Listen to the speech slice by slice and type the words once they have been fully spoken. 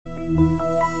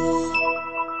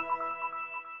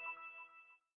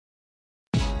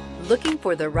Looking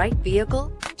for the right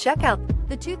vehicle? Check out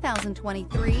the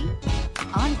 2023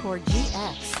 Encore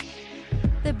GX.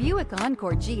 The Buick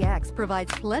Encore GX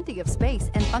provides plenty of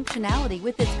space and functionality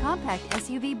with its compact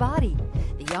SUV body.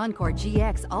 The Encore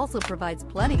GX also provides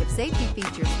plenty of safety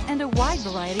features and a wide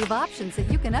variety of options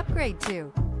that you can upgrade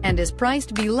to, and is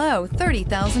priced below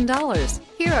 $30,000.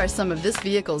 Here are some of this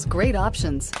vehicle's great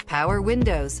options: power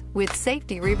windows with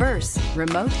safety reverse,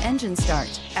 remote engine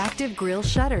start, active grille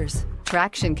shutters,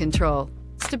 traction control,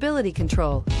 stability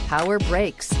control, power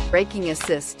brakes, braking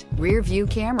assist, rear view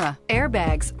camera,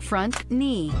 airbags, front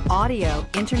knee, audio,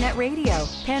 internet radio,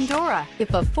 Pandora. If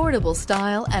affordable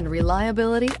style and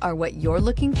reliability are what you're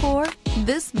looking for,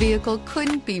 this vehicle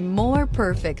couldn't be more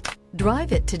perfect.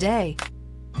 Drive it today.